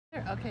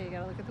Okay, you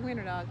gotta look at the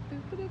wiener dog.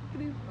 Boop, boop,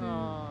 boop, boop.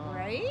 Aww,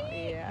 Right?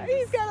 yeah,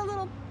 he's got a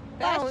little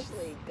bounce.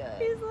 Especially good.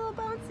 He's a little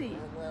bouncy.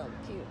 A little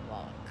cute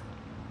walk.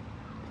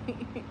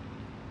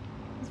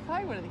 He's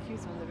probably one of the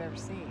cutest ones I've ever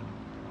seen.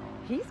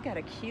 He's got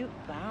a cute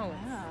bounce.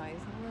 Yeah,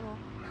 he's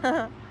a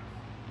little,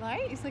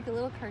 right? He's like a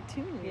little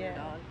cartoon wiener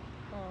dog.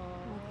 Aww.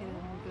 Look at him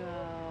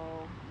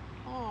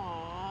go.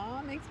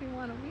 Aww, makes me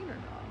want a wiener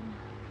dog.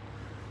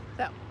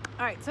 So,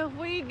 all right, so if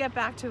we get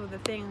back to the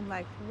thing,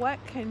 like,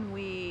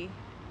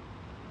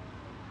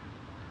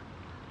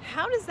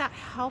 how does that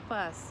help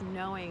us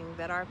knowing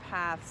that our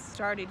path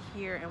started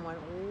here and went,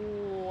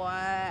 what,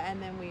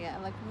 and then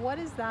what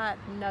is that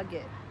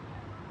nugget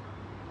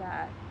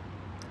that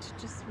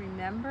to just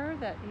remember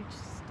that each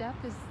step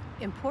is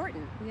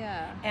Important.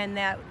 Yeah. And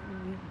that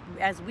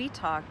as we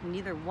talked,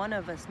 neither one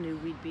of us knew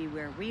we'd be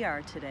where we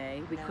are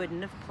today. We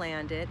couldn't have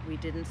planned it. We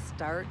didn't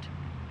start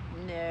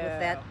with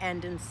that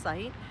end in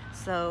sight.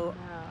 So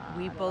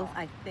we both,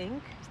 I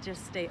think,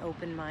 just stay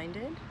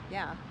open-minded.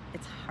 Yeah.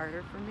 It's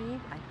harder for me,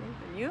 I think,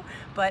 than you,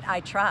 but I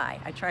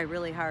try. I try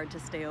really hard to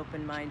stay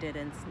open-minded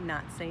and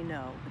not say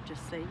no, but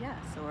just say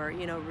yes, or,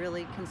 you know,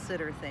 really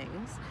consider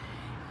things.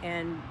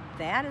 And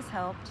that has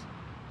helped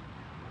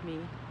me.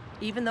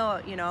 Even though,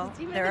 you know,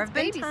 there have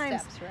been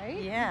times, steps,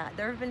 right? Yeah,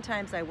 there have been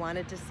times I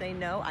wanted to say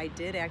no. I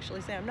did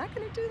actually say, I'm not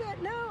going to do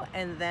that, no.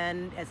 And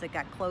then as it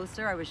got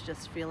closer, I was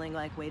just feeling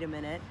like, wait a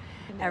minute,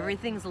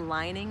 everything's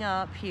lining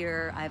up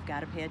here. I've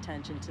got to pay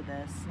attention to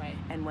this. Right.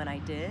 And when I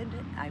did,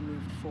 I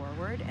moved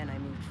forward and I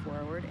moved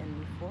forward and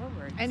moved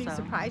forward. And you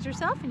surprised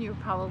yourself, and you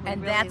were probably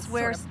and really that's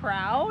where sort of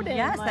proud. And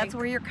yes, that's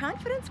where your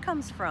confidence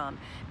comes from,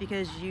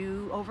 because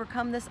you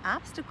overcome this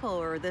obstacle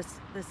or this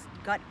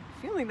gut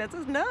feeling that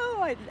says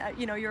no,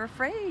 you know, you're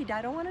afraid,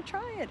 I don't want to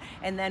try it.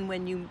 And then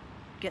when you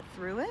get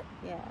through it,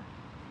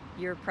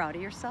 you're proud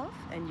of yourself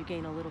and you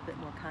gain a little bit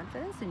more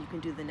confidence and you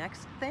can do the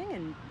next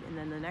thing and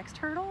then the next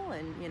hurdle,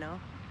 and you know.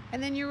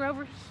 And then you're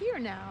over here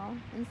now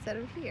instead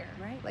of here.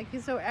 Right. Like,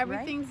 so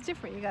everything's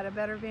different. You got a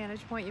better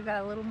vantage point. You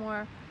got a little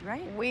more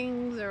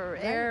wings or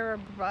air,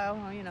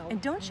 or, you know,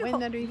 and don't you wind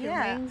hope, underneath your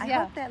wings. I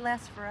hope that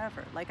lasts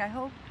forever. Like, I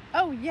hope.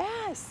 Oh,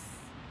 yes.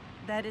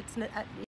 That it's